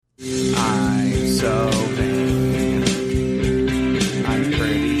so vain. I'm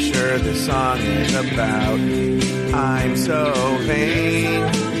pretty sure this song is about I'm so vain.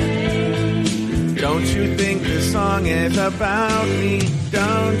 Don't you think this song is about me?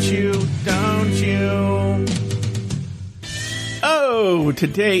 Don't you? Don't you? Oh,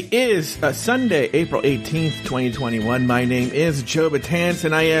 today is Sunday, April 18th, 2021. My name is Joe Betance,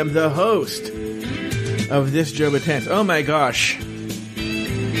 and I am the host of this Joe Betance. Oh my gosh.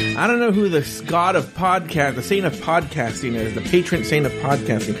 I don't know who the god of podcast, the saint of podcasting is, the patron saint of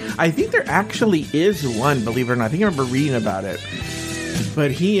podcasting. I think there actually is one, believe it or not. I think I remember reading about it.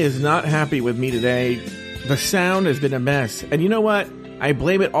 But he is not happy with me today. The sound has been a mess. And you know what? I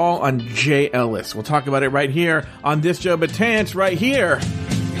blame it all on Jay Ellis. We'll talk about it right here on this Joe Betance, right here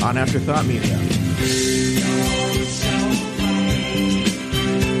on Afterthought Media.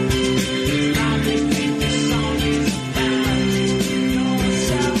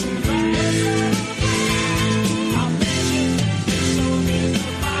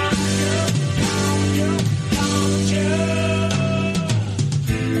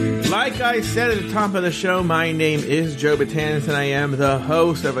 Like I said at the top of the show, my name is Joe Betance, and I am the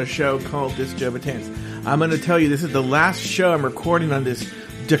host of a show called This Joe Betance. I'm going to tell you, this is the last show I'm recording on this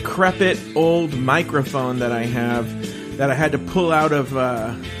decrepit old microphone that I have, that I had to pull out of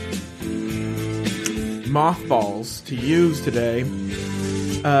mothballs to use today,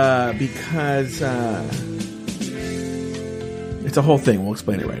 because it's a whole thing. We'll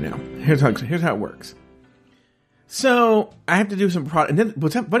explain it right now. Here's how it works. So, I have to do some and then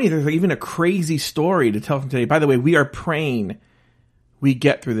what's funny, there's even a crazy story to tell from today. By the way, we are praying we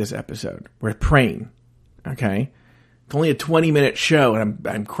get through this episode. We're praying. Okay? It's only a 20-minute show, and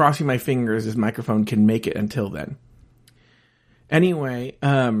I'm crossing my fingers this microphone can make it until then. Anyway,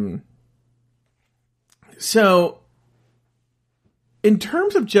 so, in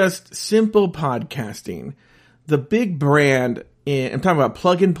terms of just simple podcasting, the big brand, I'm talking about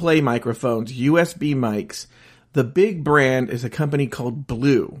plug-and-play microphones, USB mics. The big brand is a company called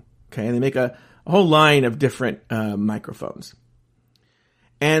Blue, okay? And they make a whole line of different microphones.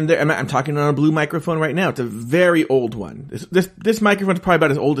 And I'm talking on a Blue microphone right now. It's a very old one. This microphone is probably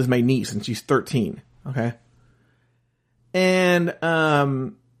about as old as my niece, and she's 13, okay? And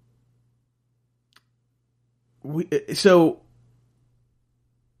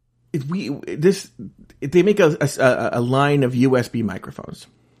they make a line of USB microphones.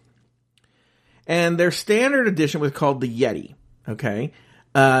 And their standard edition was called the Yeti, okay?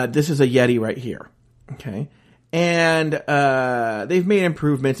 This is a Yeti right here, okay? And they've made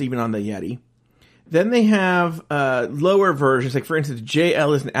improvements even on the Yeti. Then they have lower versions, like for instance, Jay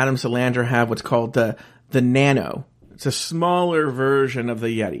Ellis and Adam Salandra have what's called the Nano. It's a smaller version of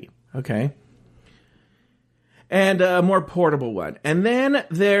the Yeti, okay? And a more portable one. And then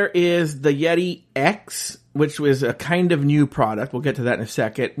there is the Yeti X, which was a kind of new product. We'll get to that in a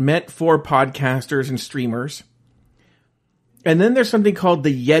second. Meant for podcasters and streamers. And then there's something called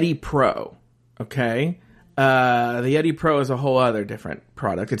the Yeti Pro. Okay? The Yeti Pro is a whole other different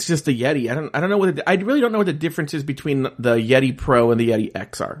product. It's just the Yeti. I don't know I really don't know what the difference is between the Yeti Pro and the Yeti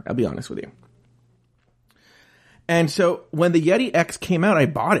X are. I'll be honest with you. And so when the Yeti X came out, I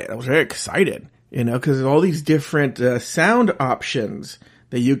bought it. I was very excited. You know, because there's all these different sound options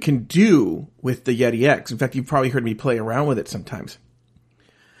that you can do with the Yeti X. In fact, you've probably heard me play around with it sometimes.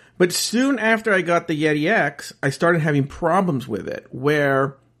 But soon after I got the Yeti X, I started having problems with it,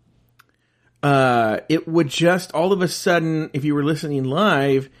 where it would just, all of a sudden, if you were listening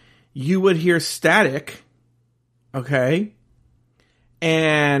live, you would hear static, okay?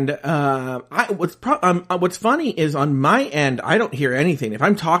 And what's funny is on my end, I don't hear anything. If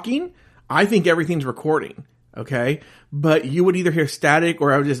I'm talking, I think everything's recording, okay? But you would either hear static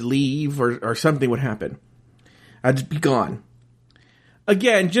or I would just leave or something would happen. I'd just be gone.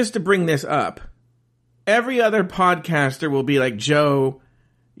 Again, just to bring this up, every other podcaster will be like, Joe,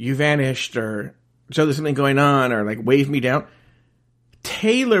 you vanished, or Joe, there's something going on, or like wave me down.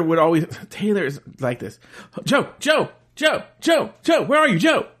 Taylor is like this. Joe, where are you,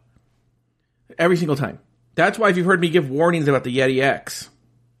 Joe? Every single time. That's why if you've heard me give warnings about the Yeti X,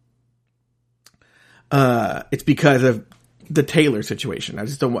 it's because of the Taylor situation.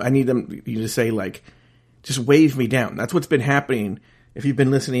 I need you to say, like, just wave me down. That's what's been happening if you've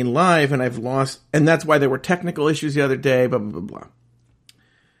been listening live, and I've lost, and that's why there were technical issues the other day, blah, blah, blah, blah.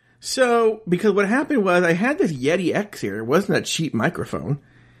 So, because what happened was I had this Yeti X here. It wasn't a cheap microphone.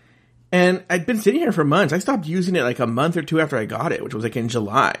 And I'd been sitting here for months. I stopped using it like a month or two after I got it, which was like in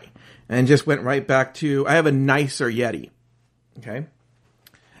July. And just went right back to, I have a nicer Yeti. Okay?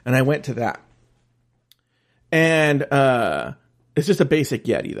 And I went to that. And it's just a basic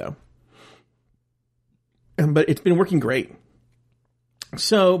Yeti, though. but it's been working great.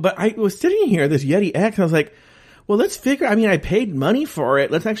 So, but I was sitting here, this Yeti X, and I was like, well, let's figure, I mean, I paid money for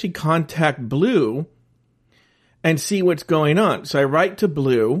it. Let's actually contact Blue and see what's going on. So I write to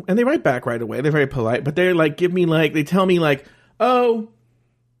Blue, and they write back right away. They're very polite, but they're like, they tell me like, oh,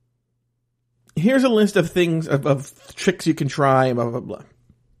 here's a list of things, of tricks you can try, and blah, blah, blah.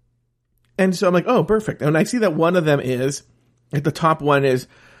 And so I'm like, oh, perfect. And I see that one of them is, like the top one is,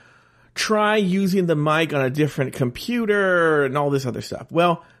 try using the mic on a different computer and all this other stuff.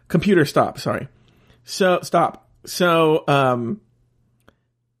 Well, computer stop, sorry. Stop. So,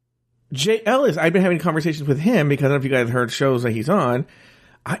 Jay Ellis, I've been having conversations with him because I don't know if you guys heard shows that he's on.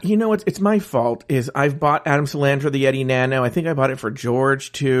 You know what? It's my fault. I've bought Adam Salandra the Yeti Nano. I think I bought it for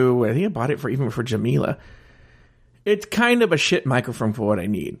George too. I think I bought it even for Jamila. It's kind of a shit microphone for what I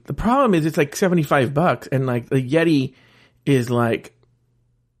need. The problem is it's like $75, and like the Yeti is like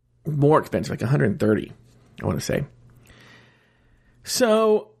more expensive, like $130, I want to say.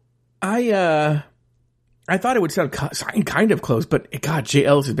 So I thought it would sound kind of close, but God, Jay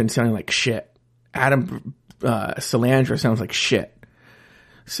Ellis has been sounding like shit. Adam Salandra sounds like shit.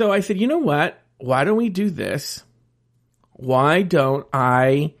 So I said, you know what? Why don't we do this? Why don't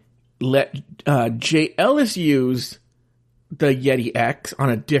I let Jay Ellis use the Yeti X on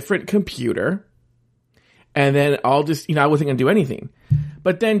a different computer, and then I'll just, I wasn't going to do anything.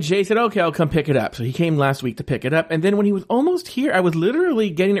 But then Jay said, okay, I'll come pick it up. So he came last week to pick it up. And then when he was almost here, I was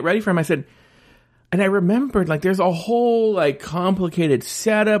literally getting it ready for him. I said, and I remembered, like, there's a whole, like, complicated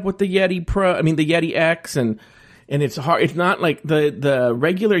setup with the Yeti X, and it's hard. It's not like the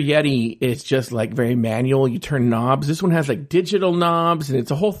regular Yeti is just, like, very manual. You turn knobs. This one has, like, digital knobs, and it's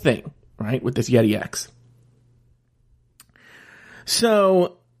a whole thing, right, with this Yeti X.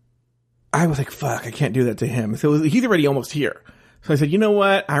 So I was like, fuck, I can't do that to him. So he's already almost here. So I said, you know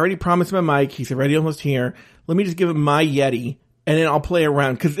what? I already promised him a mic. He's already almost here. Let me just give him my Yeti, and then I'll play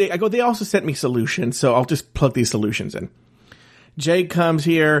around. Because they also sent me solutions, so I'll just plug these solutions in. Jay comes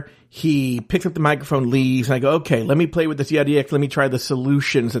here. He picks up the microphone, leaves, and I go, okay, let me play with this Yeti X. Let me try the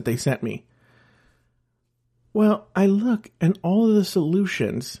solutions that they sent me. Well, I look, and all of the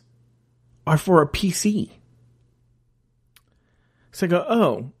solutions are for a PC. So I go,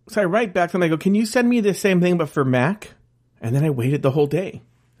 oh. So I write back to them. I go, can you send me the same thing but for Mac? And then I waited the whole day.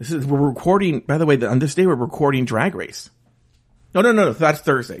 We're recording, by the way, on this day we're recording Drag Race. No, that's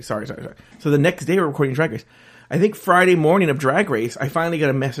Thursday. Sorry. So the next day we're recording Drag Race. I think Friday morning of Drag Race, I finally got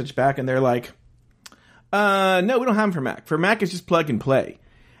a message back, and they're like, no, we don't have them for Mac. For Mac, it's just plug and play.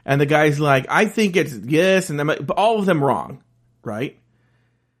 And the guy's like, I think it's yes, and but all of them wrong, right?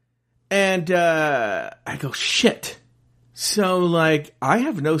 And I go, shit. So, like, I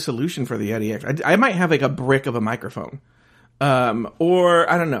have no solution for the Yeti X. I might have, like, a brick of a microphone. Or,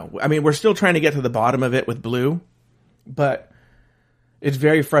 I don't know. I mean, we're still trying to get to the bottom of it with Blue. But it's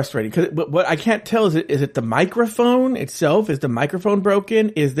very frustrating. Cause what I can't tell is it the microphone itself? Is the microphone broken?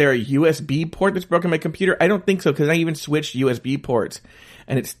 Is there a USB port that's broken in my computer? I don't think so, because I even switched USB ports,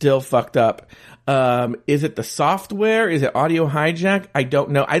 and it's still fucked up. Is it the software? Is it audio hijack? I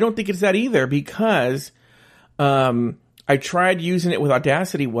don't know. I don't think it's that either, because I tried using it with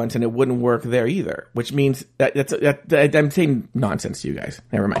Audacity once, and it wouldn't work there either, which means that I'm saying nonsense to you guys.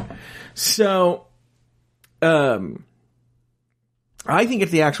 Never mind. So, I think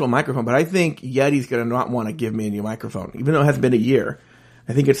it's the actual microphone, but I think Yeti's going to not want to give me a new microphone, even though it hasn't been a year.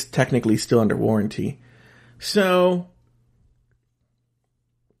 I think it's technically still under warranty. So,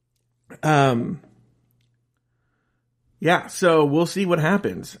 yeah, so we'll see what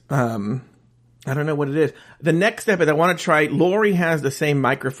happens. I don't know what it is. The next step is I want to try, Lori has the same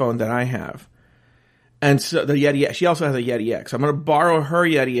microphone that I have. And so the Yeti X, she also has a Yeti X. So I'm going to borrow her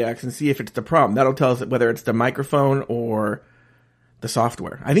Yeti X and see if it's the problem. That'll tell us whether it's the microphone or the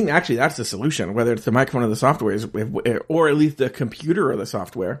software. I think actually that's the solution, whether it's the microphone or the software, or at least the computer or the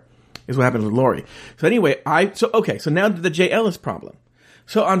software, is what happens with Lori. So anyway, so now the Jay Ellis problem.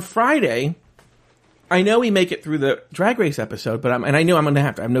 So on Friday, I know we make it through the Drag Race episode, and I know I'm going to I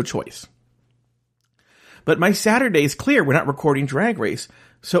have no choice. But my Saturday is clear. We're not recording Drag Race.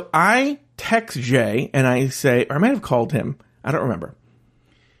 So I text Jay and I say, or I might have called him. I don't remember.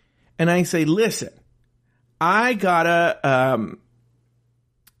 And I say, listen, I gotta,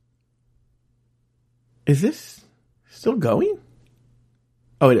 is this still going?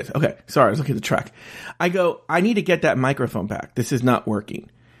 Oh, it is. Okay. Sorry. I was looking at the track. I go, I need to get that microphone back. This is not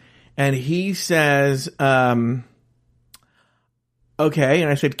working. And he says, okay. And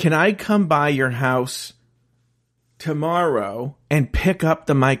I said, can I come by your house tomorrow and pick up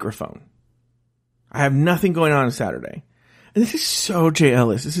the microphone? I have nothing going on Saturday. And this is so Jay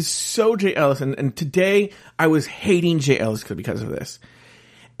Ellis. This is so Jay Ellis. And today I was hating Jay Ellis because of this.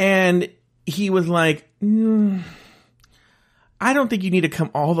 And he was like, I don't think you need to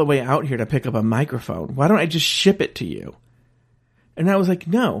come all the way out here to pick up a microphone. Why don't I just ship it to you? And I was like,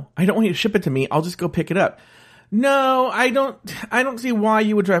 no, I don't want you to ship it to me. I'll just go pick it up. No, I don't see why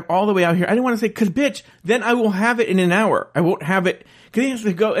you would drive all the way out here. I didn't want to say, cause bitch, then I will have it in an hour. I won't have it, cause he has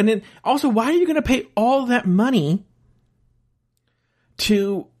to go. And then also, why are you going to pay all that money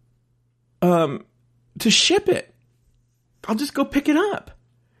to ship it? I'll just go pick it up.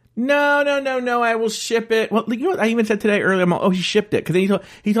 No, I will ship it. Well, you know what I even said today earlier? I'm all, oh, he shipped it. Cause then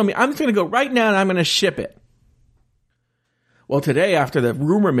he told me, I'm just going to go right now and I'm going to ship it. Well, today, after the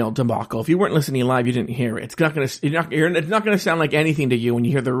rumor mill debacle, if you weren't listening live, you didn't hear it. It's not going to sound like anything to you when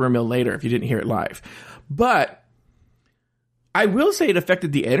you hear the rumor mill later if you didn't hear it live. But I will say it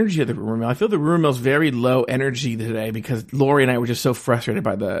affected the energy of the rumor mill. I feel the rumor mill's very low energy today because Lori and I were just so frustrated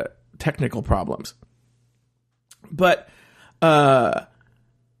by the technical problems. But I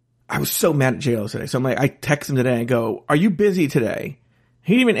was so mad at JLo today. So I text him today and go, "Are you busy today?"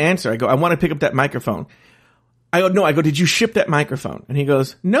 He didn't even answer. I go, "I want to pick up that microphone." I go, "No." I go, "Did you ship that microphone?" And he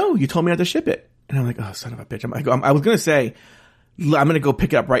goes, "No, you told me not to ship it." And I'm like, "Oh, son of a bitch." I was going to say, I'm going to go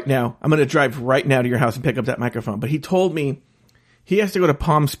pick it up right now. I'm going to drive right now to your house and pick up that microphone. But he told me he has to go to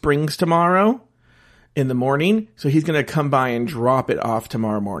Palm Springs tomorrow in the morning. So he's going to come by and drop it off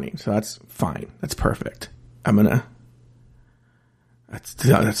tomorrow morning. So that's fine. That's perfect. That's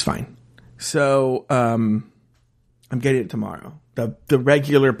fine. So, I'm getting it tomorrow. The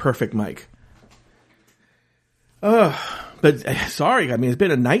regular perfect mic. But sorry, I mean, it's been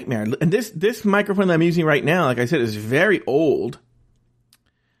a nightmare. And this microphone that I'm using right now, like I said, is very old.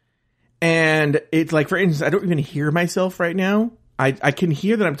 And it's like, for instance, I don't even hear myself right now. I can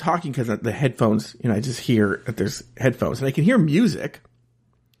hear that I'm talking because the headphones, I just hear that there's headphones. And I can hear music.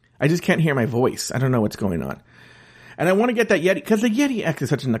 I just can't hear my voice. I don't know what's going on. And I want to get that Yeti, because the Yeti X is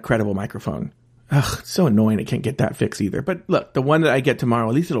such an incredible microphone. Ugh, it's so annoying I can't get that fixed either. But look, the one that I get tomorrow,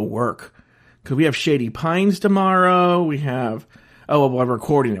 at least it'll work. Because we have Shady Pines tomorrow. We have, I'm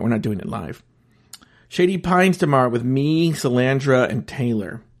recording it. We're not doing it live. Shady Pines tomorrow with me, Salandra, and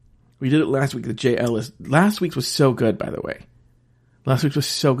Taylor. We did it last week with Jay Ellis. Last week's was so good, by the way. Last week's was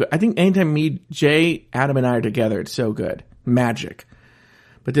so good. I think anytime Jay, Adam, and I are together, it's so good. Magic.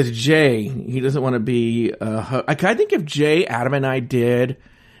 But this Jay, he doesn't want to be, I think if Jay, Adam, and I did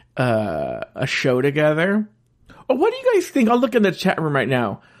a show together. Oh, what do you guys think? I'll look in the chat room right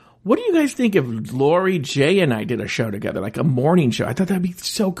now. What do you guys think if Lori, Jay, and I did a show together, like a morning show? I thought that'd be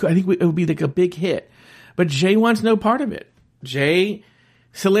so cool. I think it would be like a big hit. But Jay wants no part of it.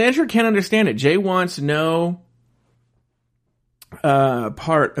 Salandra can't understand it. Jay wants no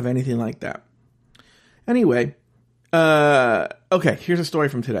part of anything like that. Anyway, okay, here's a story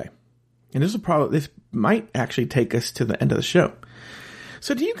from today. And this might actually take us to the end of the show.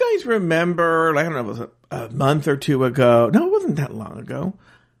 So do you guys remember, like, I don't know, it was a month or two ago. No, it wasn't that long ago.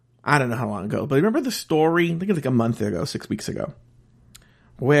 I don't know how long ago, but remember the story? I think it was like a month ago, 6 weeks ago,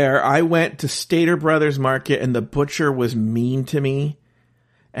 where I went to Stater Brothers Market and the butcher was mean to me.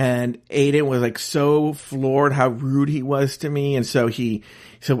 And Aiden was like so floored how rude he was to me. And so I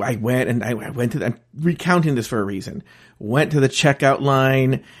went I'm recounting this for a reason. Went to the checkout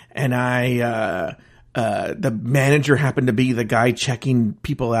line and the manager happened to be the guy checking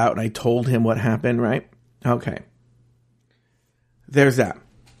people out. And I told him what happened, right? Okay. There's that.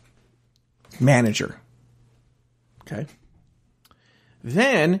 Manager. Okay.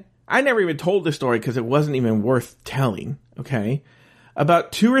 Then I never even told the story because it wasn't even worth telling. Okay.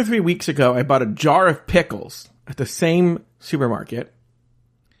 About 2 or 3 weeks ago, I bought a jar of pickles at the same supermarket.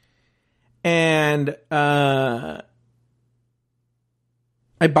 And I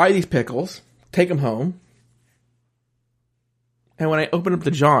buy these pickles, take them home. And when I open up the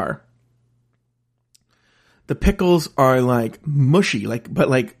jar, the pickles are like mushy,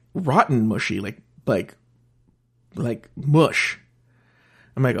 but rotten mushy, like mush.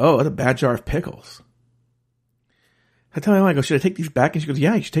 I'm like, oh, that's a bad jar of pickles. I tell my mom, I go, should I take these back? And she goes,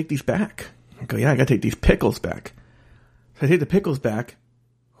 yeah, you should take these back. I go, yeah, I gotta take these pickles back. So I take the pickles back.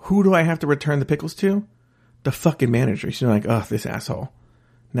 Who do I have to return the pickles to? The fucking manager. She's like, oh, this asshole.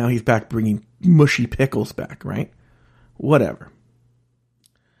 Now he's back bringing mushy pickles back, right? Whatever.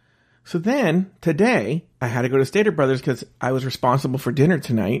 So then, today, I had to go to Stater Brothers because I was responsible for dinner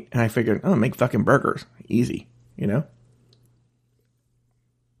tonight. And I figured, oh, make fucking burgers. Easy,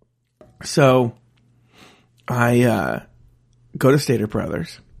 So I go to Stater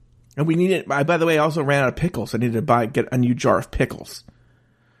Brothers. And we needed, by the way, I also ran out of pickles. I needed to get a new jar of pickles.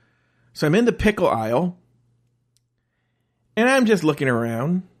 So I'm in the pickle aisle. And I'm just looking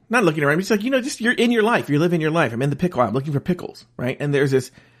around. Not looking around. I'm just like, just you're in your life. You're living your life. I'm in the pickle aisle. I'm looking for pickles, right? And there's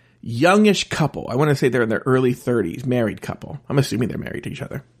this youngish couple. I want to say they're in their early 30s, married couple. I'm assuming they're married to each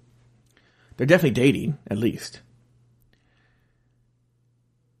other. They're definitely dating, at least.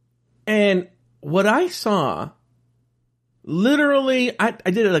 And what I saw, literally, I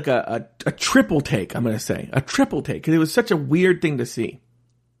did like a triple take, I'm going to say. A triple take, because it was such a weird thing to see.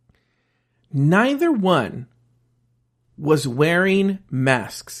 Neither one was wearing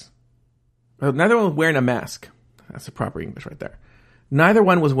masks. Neither one was wearing a mask. That's the proper English right there. Neither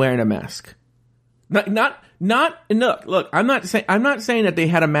one was wearing a mask. Look, I'm not saying that they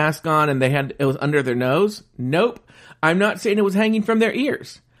had a mask on and it was under their nose. Nope. I'm not saying it was hanging from their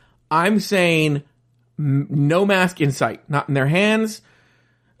ears. I'm saying no mask in sight. Not in their hands,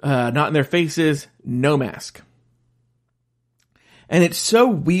 not in their faces, no mask. And it's so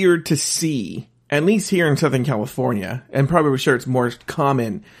weird to see, at least here in Southern California, and probably sure it's more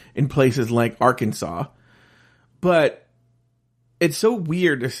common in places like Arkansas, but it's so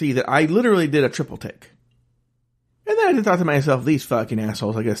weird to see that I literally did a triple take. And then I just thought to myself, these fucking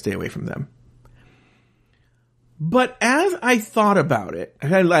assholes, I gotta stay away from them. But as I thought about it, I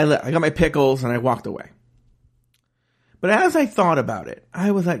got my pickles and I walked away. But as I thought about it,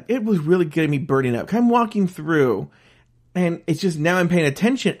 I was like, it was really getting me burning up. I'm walking through, and it's just now I'm paying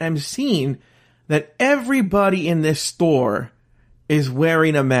attention. I'm seeing that everybody in this store is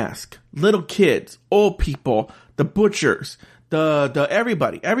wearing a mask. Little kids, old people, the butchers, the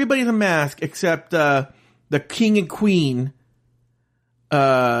everybody. Everybody's a mask except the king and queen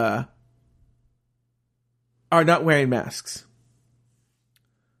are not wearing masks.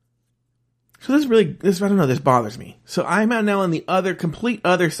 So this I don't know, this bothers me. So I'm now on the complete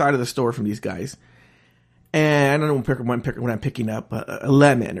other side of the store from these guys. And I don't know when I'm picking up a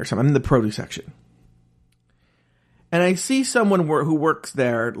lemon or something. I'm in the produce section. And I see someone who works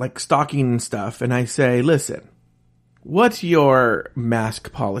there, like stocking and stuff. And I say, listen, what's your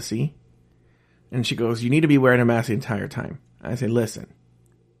mask policy? And she goes, you need to be wearing a mask the entire time. I say, listen,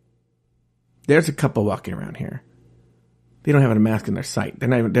 there's a couple walking around here. They don't have a mask in their sight.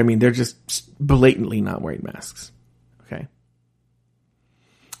 They're just blatantly not wearing masks. Okay.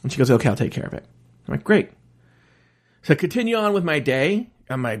 And she goes, okay, I'll take care of it. I'm like, great. So I continue on with my day.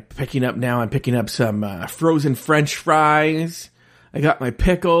 I'm picking up some frozen French fries. I got my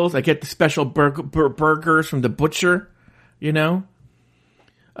pickles. I get the special burgers from the butcher,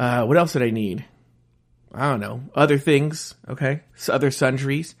 What else did I need? I don't know. Other things, okay? Other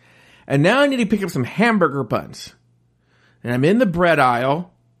sundries. And now I need to pick up some hamburger buns. And I'm in the bread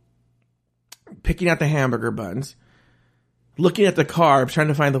aisle, picking out the hamburger buns, looking at the carbs, trying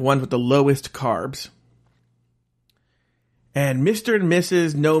to find the ones with the lowest carbs. And Mr. and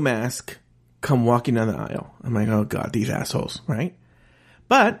Mrs. No Mask come walking down the aisle. I'm like, oh God, these assholes, right?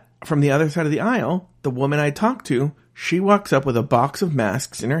 But from the other side of the aisle, the woman I talked to, she walks up with a box of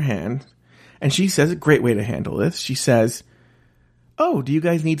masks in her hand. And she says a great way to handle this. She says, oh, do you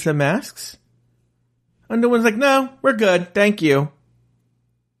guys need some masks? And the one's like, no, we're good. Thank you.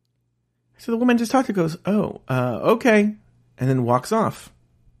 So the woman just talked to her, goes, oh, okay. And then walks off.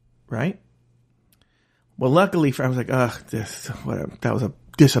 Right? Well, luckily, I was like, that was a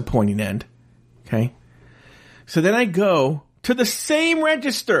disappointing end. Okay. So then I go to the same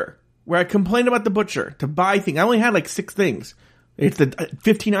register where I complained about the butcher to buy things. I only had like 6 things. It's the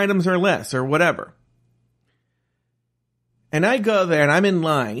 15 items or less or whatever. And I go there and I'm in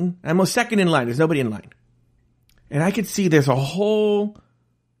line. I'm a second in line. There's nobody in line. And I could see there's a whole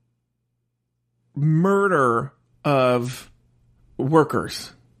murder of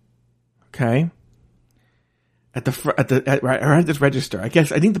workers. Okay. At this register. I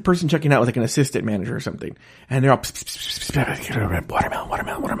think the person checking out was like an assistant manager or something. And they're all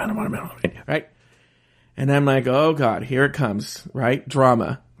watermelon. Right? And I'm like, oh God, here it comes. Right?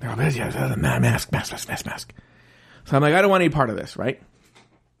 Drama. They're all mask. So I'm like, I don't want any part of this, right?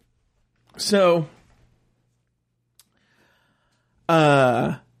 So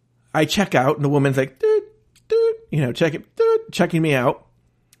I check out and the woman's like, checking me out.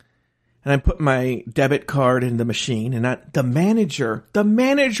 And I put my debit card in the machine, and the manager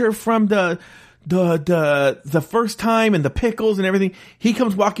from the first time and the pickles and everything, he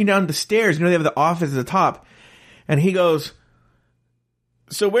comes walking down the stairs. They have the office at the top, and he goes,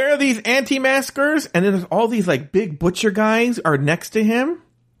 so where are these anti-maskers? And then there's all these like big butcher guys are next to him,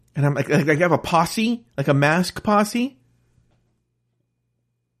 and I'm like I have a posse, like a mask posse.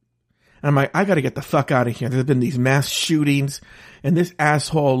 And I'm like, I gotta get the fuck out of here. There's been these mass shootings, and this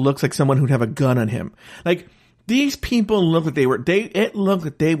asshole looks like someone who'd have a gun on him. Like, these people look like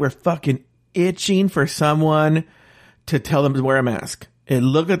they were fucking itching for someone to tell them to wear a mask. It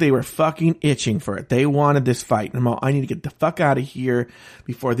looked like they were fucking itching for it. They wanted this fight. And I'm all, I need to get the fuck out of here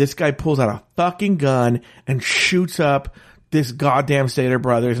before this guy pulls out a fucking gun and shoots up this goddamn Stater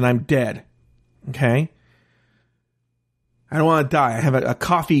Brothers and I'm dead. Okay? I don't want to die. I have a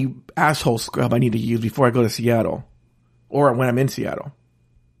coffee asshole scrub I need to use before I go to Seattle. Or when I'm in Seattle.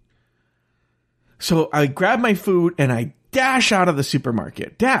 So I grab my food and I dash out of the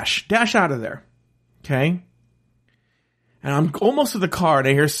supermarket. Dash out of there. Okay? And I'm almost to the car and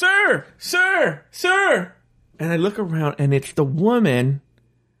I hear, sir. And I look around and it's the woman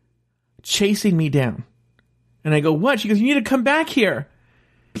chasing me down. And I go, what? She goes, you need to come back here.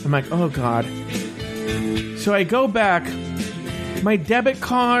 I'm like, oh God. So I go back. My debit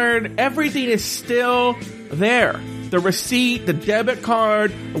card, everything is still there. The receipt, the debit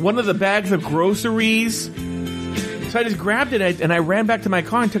card, one of the bags of groceries. So I just grabbed it and I ran back to my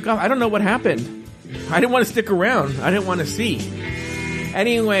car and took off. I don't know what happened. I didn't want to stick around. I didn't want to see.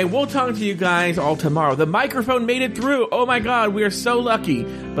 Anyway, we'll talk to you guys all tomorrow. The microphone made it through. Oh my God, we are so lucky.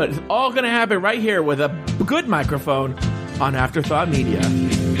 But it's all going to happen right here with a good microphone on Afterthought Media.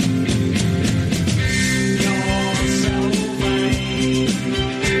 You're so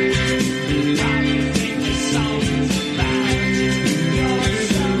vain.